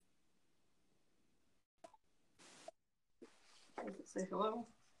Say hello.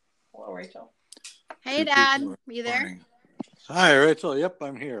 Hello, Rachel. Hey, Dad. You there? Morning. Hi, Rachel. Yep,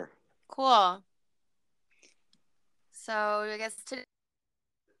 I'm here. Cool. So I guess today,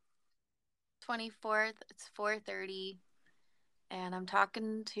 24th, it's 4:30, and I'm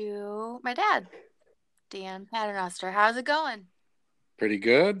talking to my dad, Dan Paternoster. How's it going? Pretty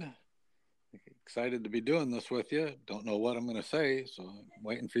good. Excited to be doing this with you. Don't know what I'm going to say, so I'm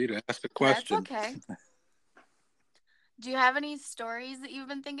waiting for you to ask a That's question. okay. Do you have any stories that you've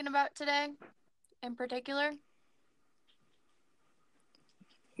been thinking about today in particular?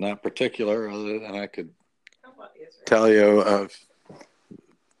 Not particular, other than I could tell you I've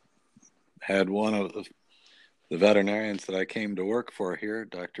had one of the veterinarians that I came to work for here,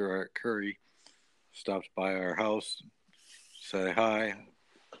 Dr. Art Curry, stopped by our house, say hi.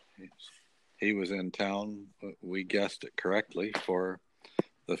 He was in town, but we guessed it correctly, for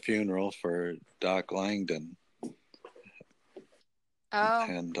the funeral for Doc Langdon. Oh.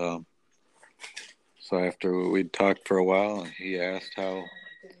 And so after we'd talked for a while, he asked how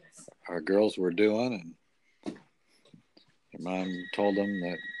our girls were doing, and your mom told him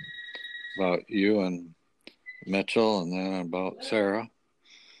that about you and Mitchell, and then about Sarah.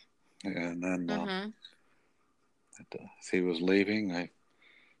 And then as he was leaving, I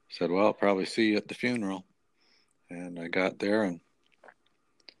said, well, I'll probably see you at the funeral. And I got there and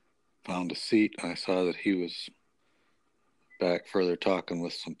found a seat. I saw that he was back further talking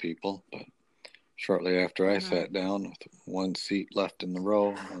with some people, but shortly after I sat down with one seat left in the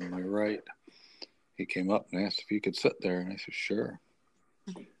row on my right, he came up and asked if he could sit there, and I said, sure.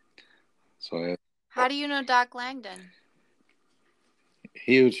 So how do you know Doc Langdon?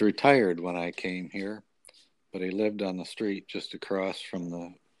 He was retired when I came here, but he lived on the street just across from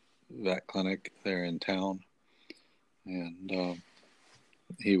the vet clinic there in town. And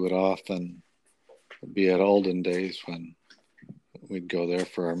he would often be at olden days when we'd go there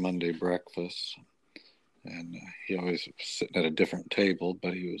for our Monday breakfast. And he always was sitting at a different table,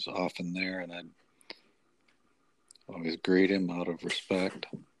 but he was often there, and I'd always greet him out of respect.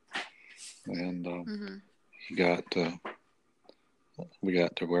 And we got to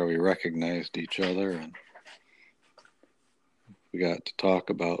where we recognized each other, and we got to talk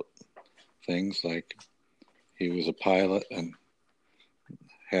about things like he was a pilot and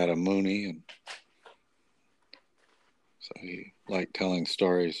had a Mooney, and so he liked telling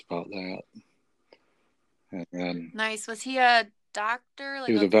stories about that. And then Nice. Was he a doctor?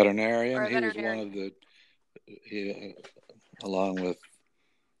 He was a veterinarian. He was veterinarian? one of the, along with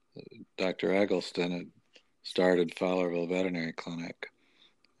Dr. Eggleston, had started Fowlerville Veterinary Clinic,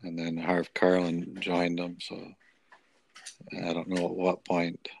 and then Harv Carlin joined them. So I don't know at what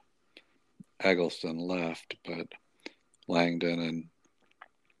point Eggleston left, but Langdon and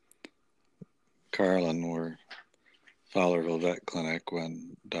Carlin were Fowlerville Vet Clinic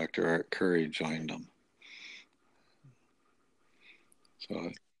when Dr. Art Curry joined them.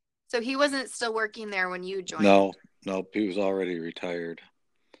 So he wasn't still working there when you joined? No, he was already retired.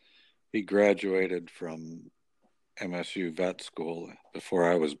 He graduated from MSU vet school before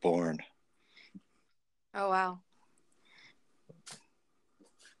I was born. Oh, wow.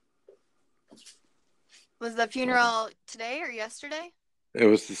 Was the funeral today or yesterday? It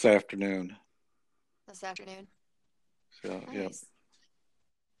was this afternoon. This afternoon. So, nice.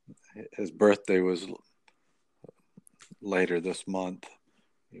 Yep. His birthday was later this month.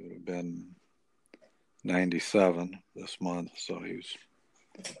 He would have been 97 this month, so he was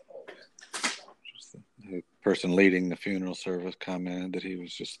just the person leading the funeral service commented that he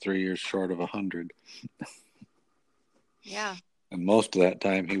was just 3 years short of 100. Yeah. And most of that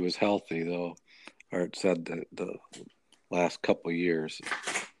time he was healthy, though Art said that the last couple years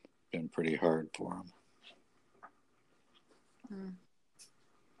it's been pretty hard for him.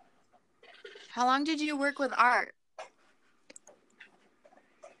 How long did you work with Art?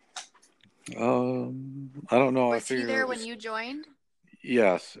 I don't know. Was he there when you joined?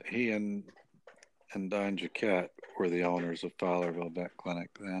 Yes, he and Don Jaquette were the owners of Fowlerville Vet Clinic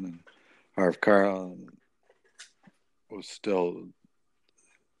then, and Harv Carlin was still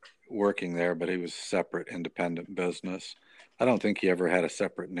working there, but he was separate, independent business. I don't think he ever had a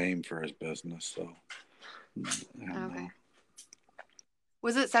separate name for his business. So, okay.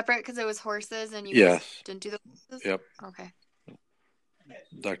 Was it separate because it was horses and you guys didn't do the horses? Yep. Okay.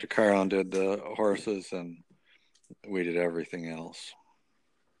 Dr. Carlin did the horses, and we did everything else.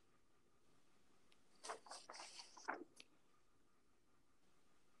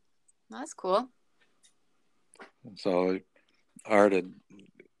 That's cool. So Art had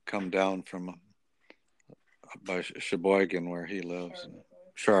come down from by Sheboygan, where he lives, in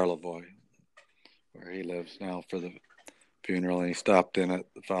Charlevoix, where he lives now, for the funeral, and he stopped in at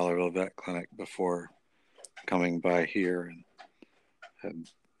the Fowlerville Vet Clinic before coming by here and had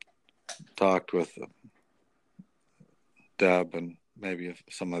talked with Deb and maybe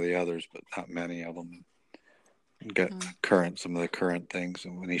some of the others, but not many of them. And got some of the current things.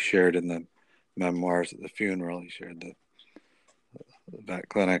 And when he shared in the memoirs at the funeral, he shared that the vet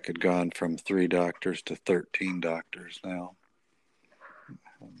clinic had gone from 3 doctors to 13 doctors now.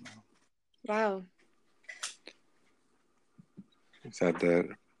 Wow. He said that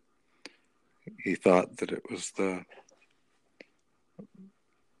he thought that it was the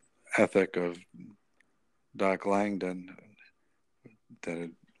ethic of Doc Langdon that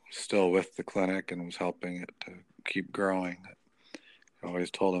was still with the clinic and was helping it to keep growing. I always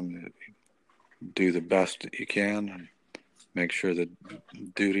told him that do the best that you can and make sure that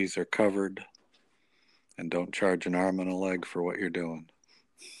duties are covered and don't charge an arm and a leg for what you're doing.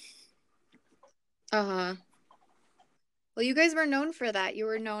 Uh-huh. Well, you guys were known for that. You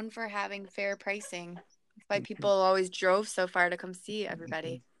were known for having fair pricing. That's why people always drove so far to come see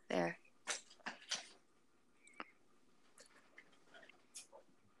everybody there.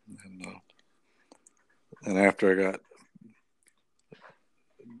 And after I got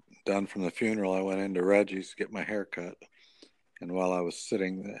done from the funeral, I went into Reggie's to get my hair cut. And while I was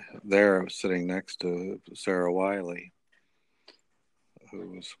sitting there, I was sitting next to Sarah Wiley,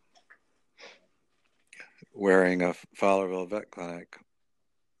 who was wearing a Fowlerville Vet Clinic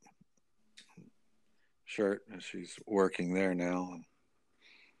shirt. She's working there now. I'm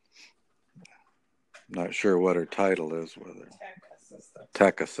not sure what her title is, whether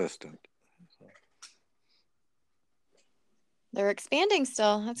tech assistant. So. They're expanding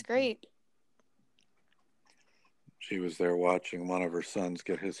still. That's great. She was there watching one of her sons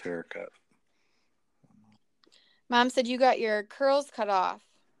get his hair cut. Mom said you got your curls cut off.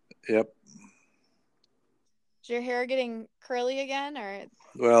 Yep. Is your hair getting curly again, or?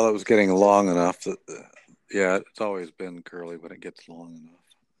 Well, it was getting long enough that, yeah, it's always been curly, but it gets long enough.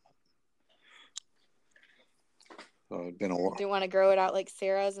 So it'd been a while. Do you want to grow it out like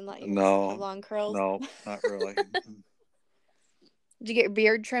Sarah's and let you have long curls? No, not really. Did you get your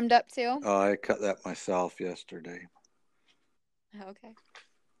beard trimmed up too? Oh, I cut that myself yesterday. Okay.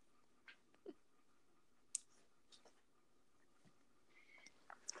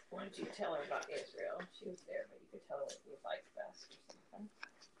 Why don't you tell her about Israel? She was there, but you could tell her what you liked best or something.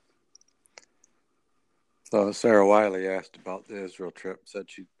 So Sarah Wiley asked about the Israel trip, said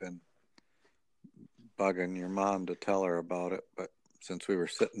she'd been bugging your mom to tell her about it, but since we were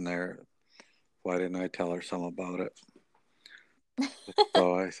sitting there, why didn't I tell her some about it?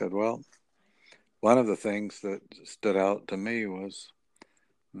 So I said, well, one of the things that stood out to me was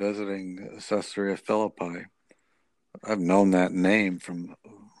visiting Caesarea Philippi. I've known that name from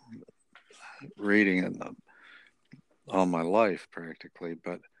reading it all my life practically,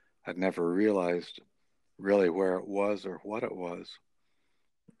 but I'd never realized really where it was or what it was.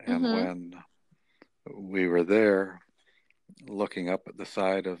 And when we were there looking up at the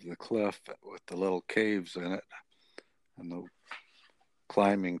side of the cliff with the little caves in it and the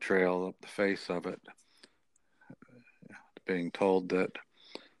climbing trail up the face of it, being told that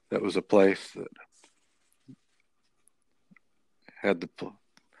that was a place that had the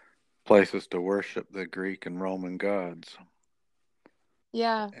places to worship the Greek and Roman gods.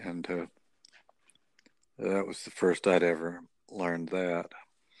 Yeah. And that was the first I'd ever learned that.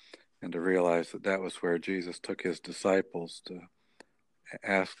 And to realize that that was where Jesus took his disciples to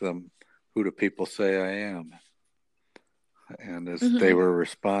ask them, who do people say I am? And as they were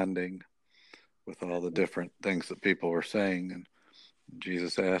responding with all the different things that people were saying, and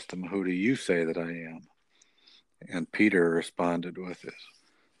Jesus asked them, who do you say that I am? And Peter responded with this,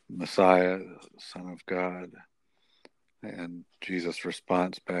 Messiah, Son of God. And Jesus'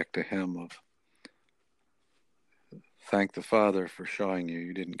 response back to him of, thank the Father for showing you.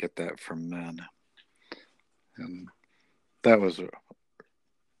 You didn't get that from men. And that was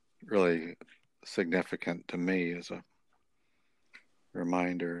really significant to me as a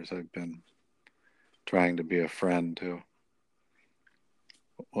reminder as I've been trying to be a friend to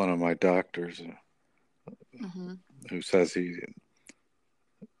one of my doctors who says he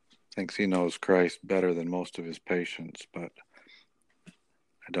thinks he knows Christ better than most of his patients, but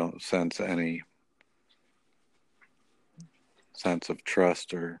I don't sense any sense of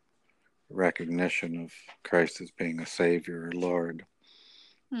trust or recognition of Christ as being a Savior or Lord.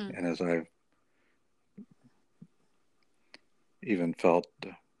 And as I've even felt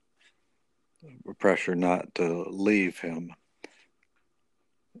the pressure not to leave him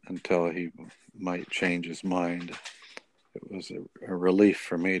until he might change his mind, it was a relief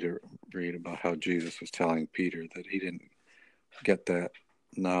for me to read about how Jesus was telling Peter that he didn't get that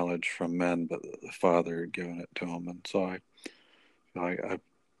knowledge from men, but the Father had given it to him. And so I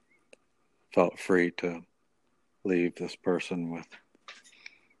felt free to leave this person with,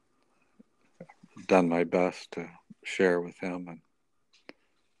 done my best to share with him, and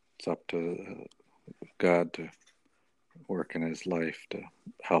it's up to God to work in his life to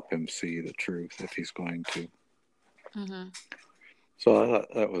help him see the truth if he's going to. Mm-hmm. So I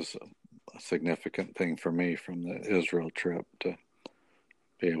thought that was a significant thing for me from the Israel trip, to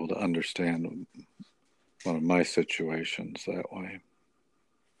be able to understand one of my situations that way.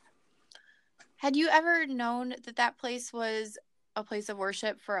 Had you ever known that place was a place of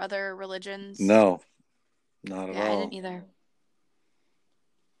worship for other religions? No, not at all. I didn't either.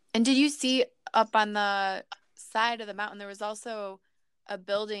 And did you see up on the side of the mountain, there was also a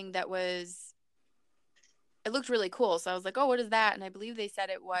building that was, it looked really cool. So I was like, oh, what is that? And I believe they said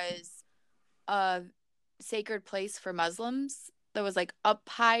it was a sacred place for Muslims that was like up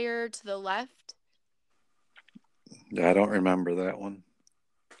higher to the left. Yeah, I don't remember that one.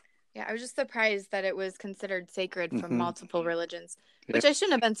 Yeah, I was just surprised that it was considered sacred from Mm-hmm. multiple religions, Yep. which I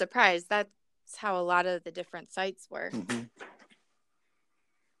shouldn't have been surprised. That's how a lot of the different sites were. Mm-hmm.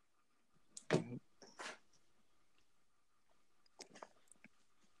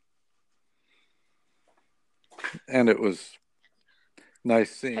 And it was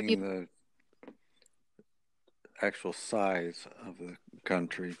nice seeing the actual size of the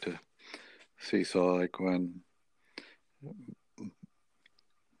country to see. So like when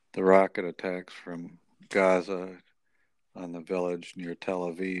the rocket attacks from Gaza on the village near Tel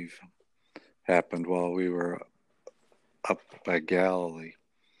Aviv happened while we were up by Galilee,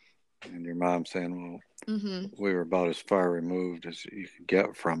 and your mom saying, well, Mm-hmm. we were about as far removed as you could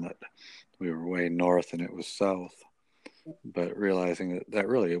get from it. We were way north and it was south, but realizing that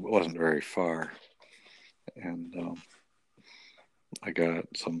really it wasn't very far. And I got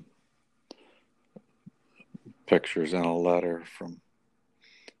some pictures and a letter from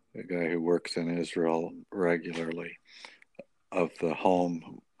a guy who works in Israel regularly of the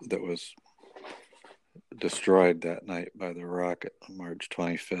home that was destroyed that night by the rocket on March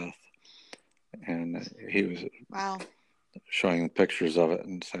 25th. And he was showing pictures of it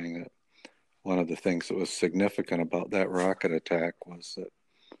and saying that one of the things that was significant about that rocket attack was that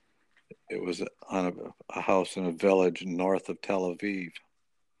it was on a house in a village north of Tel Aviv.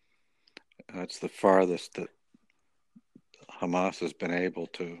 That's the farthest that Hamas has been able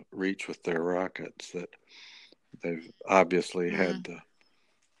to reach with their rockets. That they've obviously had the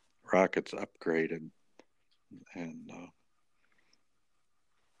rockets upgraded, and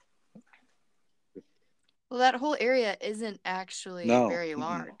well, that whole area isn't actually very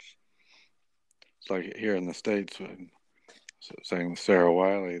large. It's like here in the States, saying with Sarah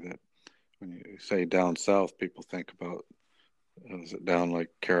Wiley that when you say down south, people think about, is it down like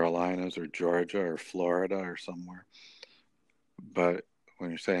Carolinas or Georgia or Florida or somewhere? But when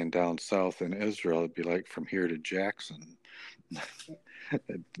you're saying down south in Israel, it'd be like from here to Jackson.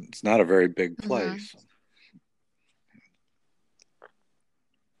 It's not a very big place. Mm-hmm.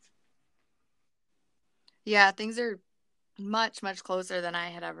 Yeah, things are much, much closer than I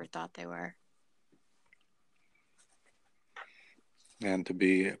had ever thought they were. And to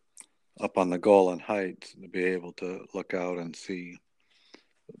be up on the Golan Heights, to be able to look out and see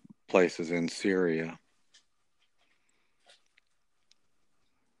places in Syria.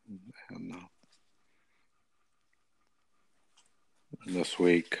 And this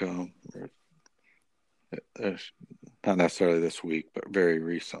week, not necessarily this week, but very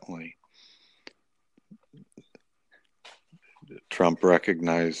recently, Trump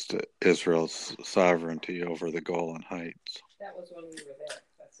recognized Israel's sovereignty over the Golan Heights. That was when we were there.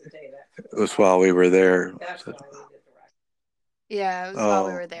 That's the day that. It was while we were there. That's why we did the rocket. Yeah, it was while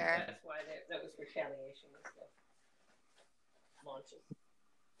we were there. That's why that was retaliation with the launches.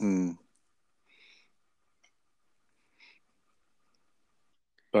 Mm.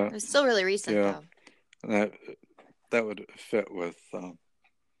 But it was still really recent, though. That would fit with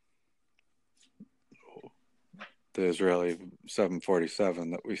the Israeli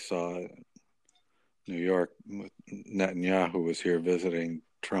 747 that we saw in New York. Netanyahu was here visiting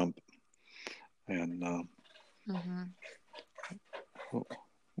Trump, and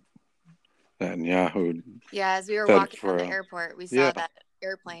Netanyahu. Yeah, as we were walking from the airport, we saw that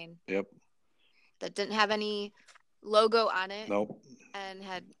airplane. Yep. That didn't have any logo on it. Nope. And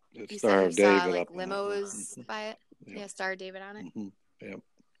had you Star of David saw like limos by it. Yep. Yeah, Star of David on it. Mm-hmm. Yep.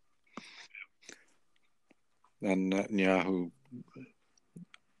 And Netanyahu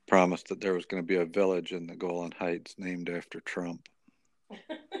promised that there was going to be a village in the Golan Heights named after Trump.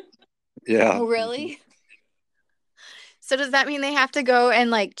 Yeah. Oh, really? So does that mean they have to go and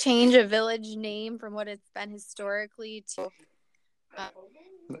like change a village name from what it's been historically to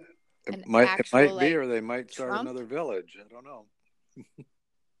It an might actual be, like or they might start Trump? another village. I don't know.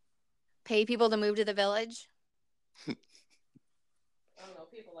 Pay people to move to the village? I don't know.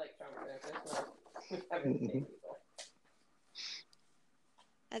 People like Trump. Having the same people.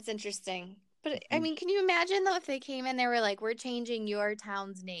 That's interesting. But I mean, can you imagine though if they came in, they were like, "We're changing your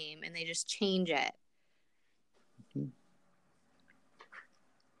town's name," and they just change it?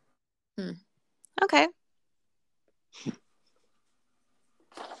 Okay.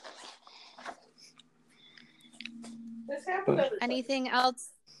 This happened. Anything else?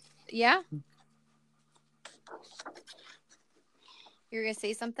 Yeah. You're gonna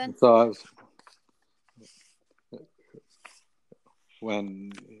say something? So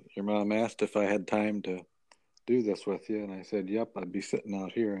when your mom asked if I had time to do this with you, and I said, "Yep, I'd be sitting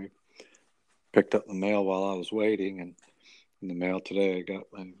out here." I picked up the mail while I was waiting, and in the mail today, I got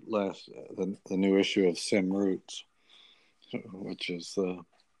my the new issue of Sim Roots, which is the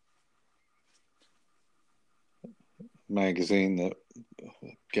magazine that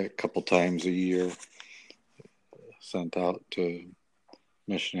I get a couple times a year sent out to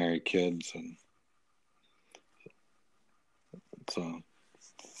missionary kids, and so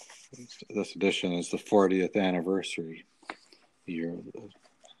this edition is the 40th anniversary year of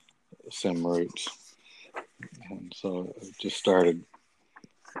Sim Roots, and so I just started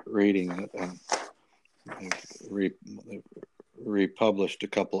reading it, and they've republished a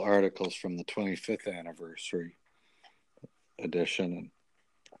couple articles from the 25th anniversary edition,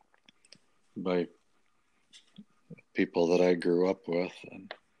 and by people that I grew up with,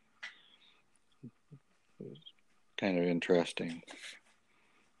 and it was kind of interesting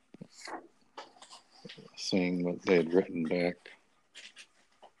seeing what they had written back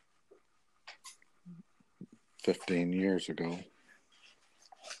 15 years ago.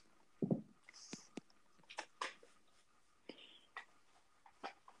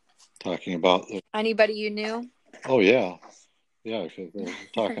 Talking about Anybody you knew? Oh yeah, because they're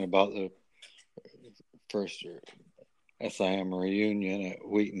talking about the first SIM reunion at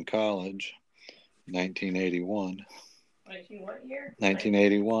Wheaton College, 1981. What year?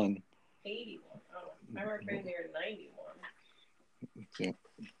 1981. 81. Oh, I remember being there in 91. Yep.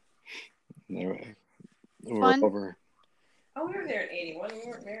 They were Fun. over. Oh, we were there in 81. We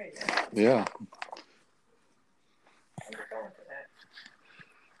weren't married then. Yeah. I'm going for that.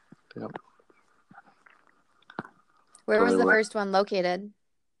 Yep. Where was the first one located?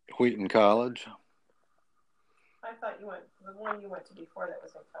 Wheaton College. I thought the one you went to before that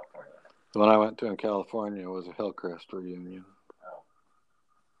was in California. The one I went to in California was a Hillcrest reunion. Oh.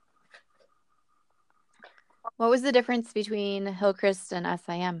 What was the difference between Hillcrest and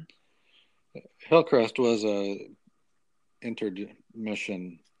SIM? Hillcrest was a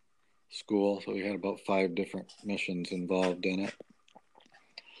intermission school, so we had about 5 different missions involved in it,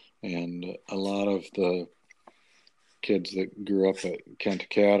 and a lot of the kids that grew up at Kent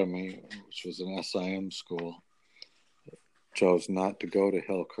Academy, which was an SIM school, chose not to go to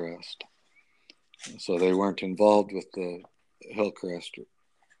Hillcrest, so they weren't involved with the Hillcrest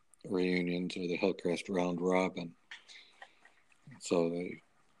reunions or the Hillcrest round robin, so they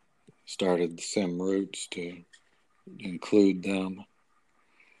started the Sim Roots to include them,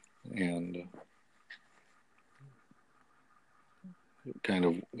 and it kind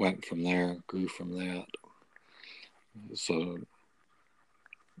of went from there, grew from that. So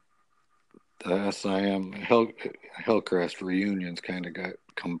the SIM Hillcrest reunions kind of got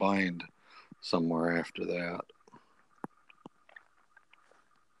combined somewhere after that.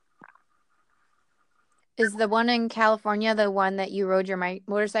 Is the one in California the one that you rode your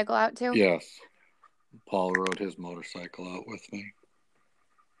motorcycle out to? Yes. Paul rode his motorcycle out with me.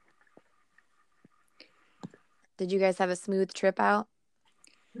 Did you guys have a smooth trip out?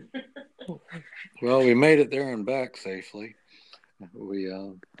 Well, we made it there and back safely. We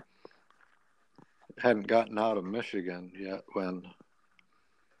hadn't gotten out of Michigan yet when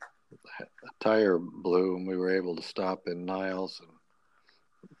a tire blew, and we were able to stop in Niles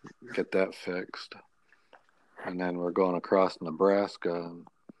and get that fixed. And then we're going across Nebraska, and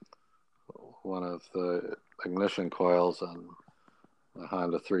one of the ignition coils on the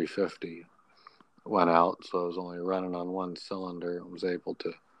Honda 350 went out, so I was only running on one cylinder and was able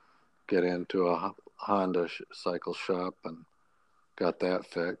to get into a Honda cycle shop and got that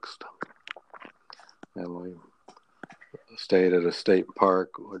fixed. And we stayed at a state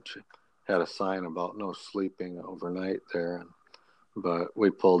park, which had a sign about no sleeping overnight there, but we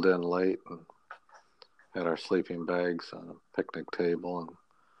pulled in late and had our sleeping bags on a picnic table and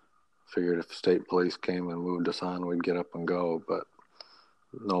figured if the state police came and moved us on, we'd get up and go, but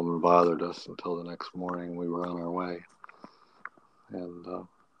no one bothered us until the next morning. We were on our way. And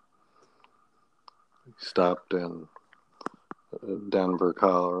we stopped in Denver,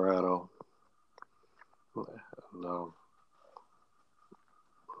 Colorado, and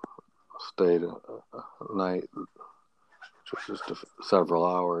stayed a night, which was just several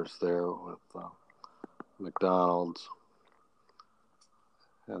hours there with McDonald's,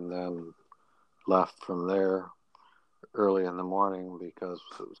 and then left from there early in the morning because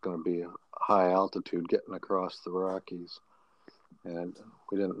it was going to be a high altitude getting across the Rockies, and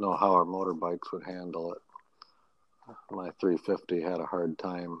we didn't know how our motorbikes would handle it. My 350 had a hard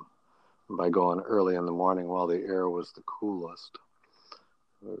time. By going early in the morning while the air was the coolest,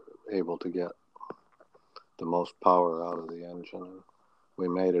 we were able to get the most power out of the engine. And we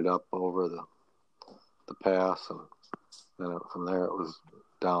made it up over the pass, and then from there it was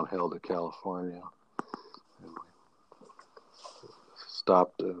downhill to California. And we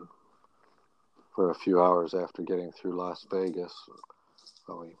stopped for a few hours after getting through Las Vegas.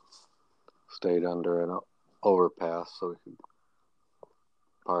 So we stayed under an overpass so we could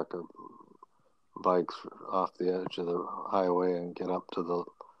park our bikes off the edge of the highway and get up to the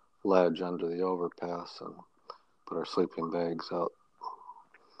ledge under the overpass and put our sleeping bags out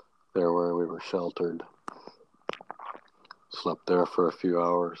there where we were sheltered. Slept there for a few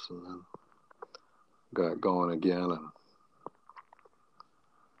hours and then got going again.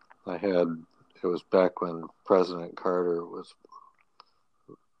 And it was back when President Carter was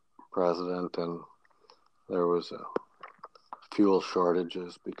president, and there was fuel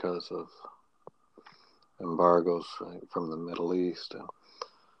shortages because of embargoes from the Middle East.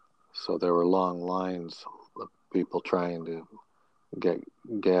 So there were long lines of people trying to get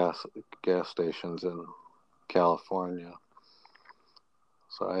gas stations in California.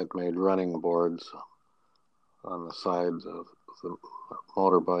 So I had made running boards on the sides of the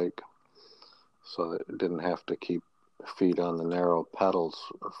motorbike so that it didn't have to keep feet on the narrow pedals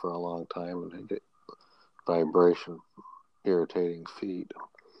for a long time and get vibration irritating feet.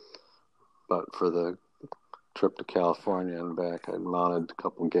 But for the trip to California and back, I'd mounted a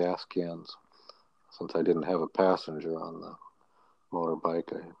couple gas cans. Since I didn't have a passenger on the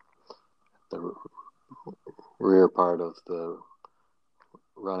motorbike, the rear part of the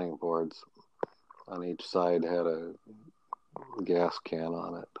running boards on each side had a gas can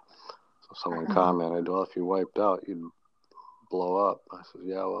on it. So someone commented, well, if you wiped out, you'd blow up. I said,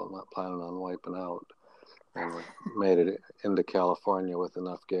 yeah, well, I'm not planning on wiping out. And we made it into California with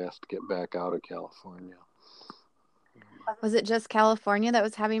enough gas to get back out of California. Was it just California that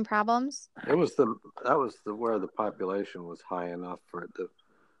was having problems? That was where the population was high enough for it.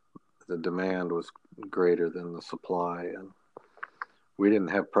 The demand was greater than the supply, and we didn't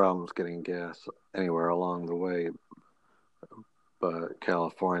have problems getting gas anywhere along the way. But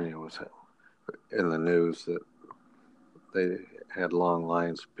California was in the news that they had long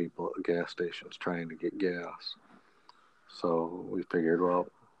lines of people at gas stations trying to get gas. So we figured, well,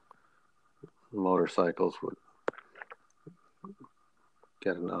 motorcycles would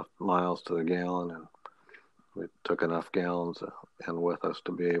get enough miles to the gallon, and we took enough gallons and with us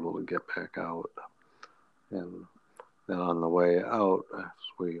to be able to get back out. And then on the way out, as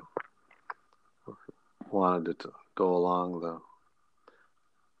we wanted to go along the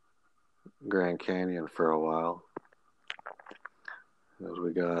Grand Canyon for a while, as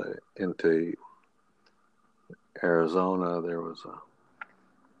we got into Arizona, there was a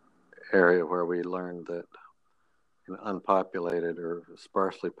area where we learned that in unpopulated or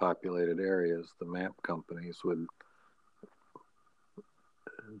sparsely populated areas, the map companies would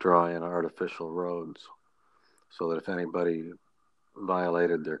draw in artificial roads so that if anybody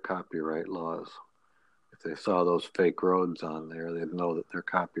violated their copyright laws, if they saw those fake roads on there, they'd know that their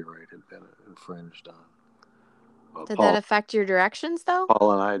copyright had been infringed on. Well, Did that affect your directions, though?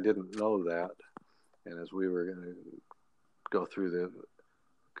 Paul and I didn't know that. And as we were going to go through the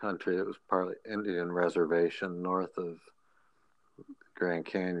country, it was partly Indian reservation north of Grand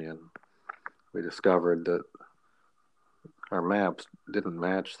Canyon, we discovered that our maps didn't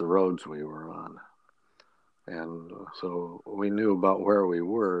match the roads we were on. And so we knew about where we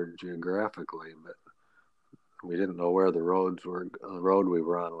were geographically, but we didn't know where the road we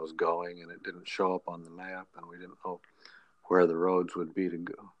were on was going, and it didn't show up on the map, and we didn't know where the roads would be to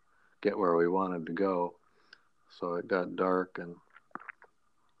go, get where we wanted to go. So it got dark, and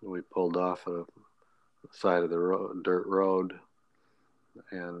we pulled off at the side of the dirt road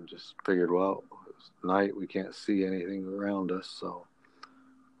and just figured, well, it's night, we can't see anything around us, so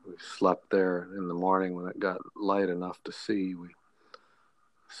we slept there. In the morning when it got light enough to see, we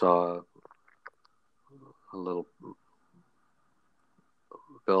saw a little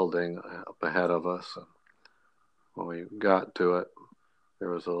building up ahead of us. And when we got to it, there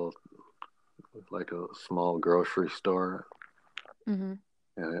was like a small grocery store, Mm-hmm.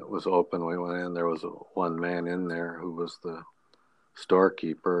 and it was open. We went in. There was one man in there who was the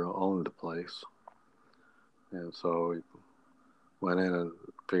storekeeper, owned the place, and so we went in and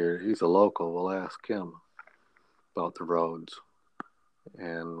figured he's a local. We'll ask him about the roads.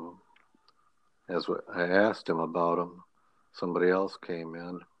 And as I asked him about them, somebody else came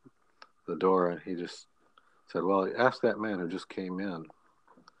in the door, and he just said, "Well, ask that man who just came in."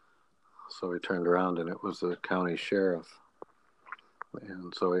 So we turned around, and it was the county sheriff.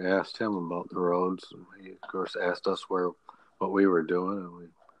 And so we asked him about the roads. And he, of course, asked us what we were doing, and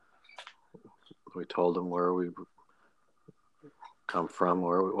we told him where we come from,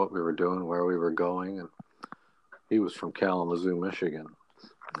 what we were doing, where we were going, and he was from Kalamazoo, Michigan.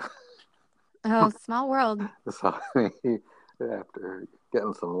 Oh, small world. So after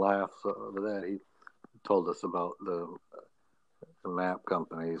getting some laughs over that, he told us about the map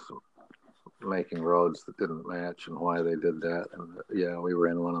companies making roads that didn't match and why they did that. And yeah, we were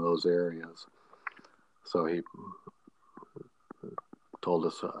in one of those areas. So he told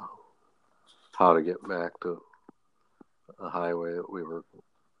us how to get back to the highway that we were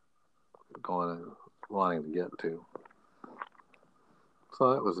going and wanting to get to.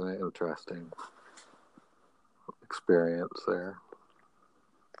 So that was an interesting experience there.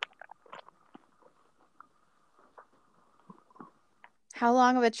 How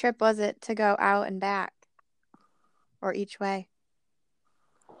long of a trip was it to go out and back, or each way?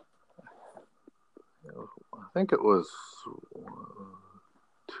 I think it was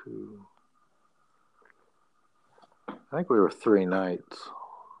 2. I think we were 3 nights.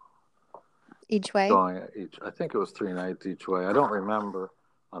 Each way? I think it was 3 nights each way. I don't remember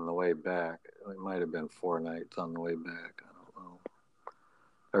on the way back. It might have been 4 nights on the way back. I don't know.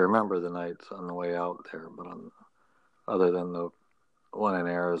 I remember the nights on the way out there, but other than the one in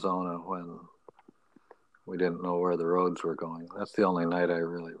Arizona when we didn't know where the roads were going. That's the only night I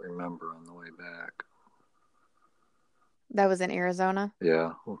really remember on the way back. That was in Arizona?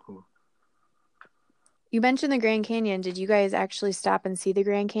 Yeah. You mentioned the Grand Canyon. Did you guys actually stop and see the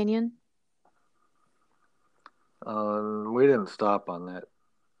Grand Canyon? We didn't stop on that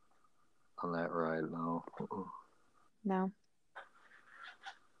ride, no. No.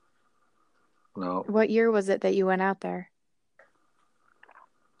 No. What year was it that you went out there?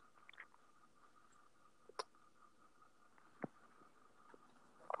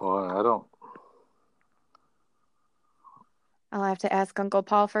 Well, I don't. I'll have to ask Uncle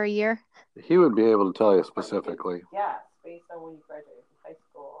Paul for a year. He would be able to tell you specifically. Yeah, based on when you graduated from high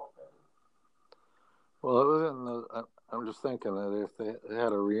school. Well, it was in the. I'm just thinking that if they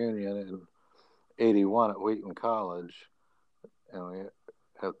had a reunion in '81 at Wheaton College, and we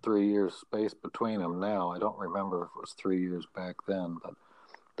have 3 years space between them now. I don't remember if it was 3 years back then, but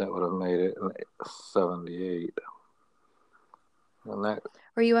that would have made it in '78. And that.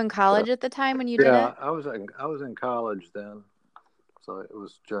 Were you in college at the time when you did it? Yeah, I was in college then, so it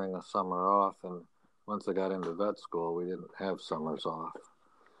was during the summer off. And once I got into vet school, we didn't have summers off.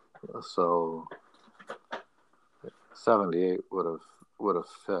 So '78 would have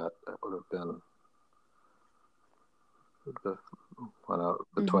fit. That would have been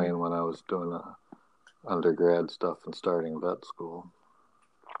between when I was doing undergrad stuff and starting vet school.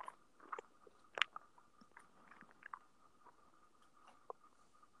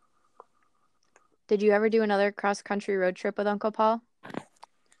 Did you ever do another cross-country road trip with Uncle Paul?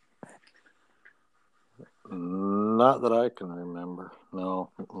 Not that I can remember, no.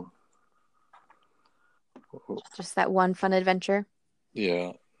 Just that one fun adventure?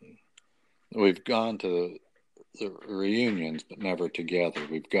 Yeah. We've gone to the reunions, but never together.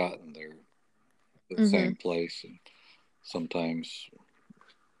 We've gotten there at the same place. And sometimes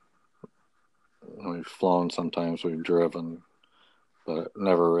we've flown, sometimes we've driven, but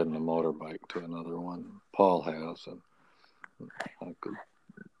never ridden a motorbike to another one. Paul has, and Uncle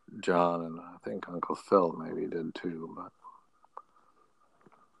John and I think Uncle Phil maybe did too. But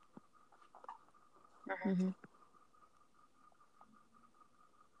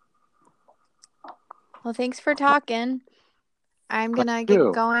Well, thanks for talking. I'm gonna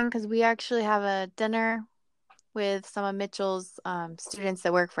get going because we actually have a dinner with some of Mitchell's students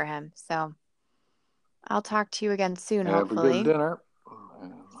that work for him. So I'll talk to you again soon, hopefully. Have a good dinner.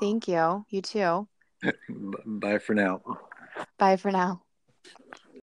 Thank you. You too. Bye for now. Bye for now.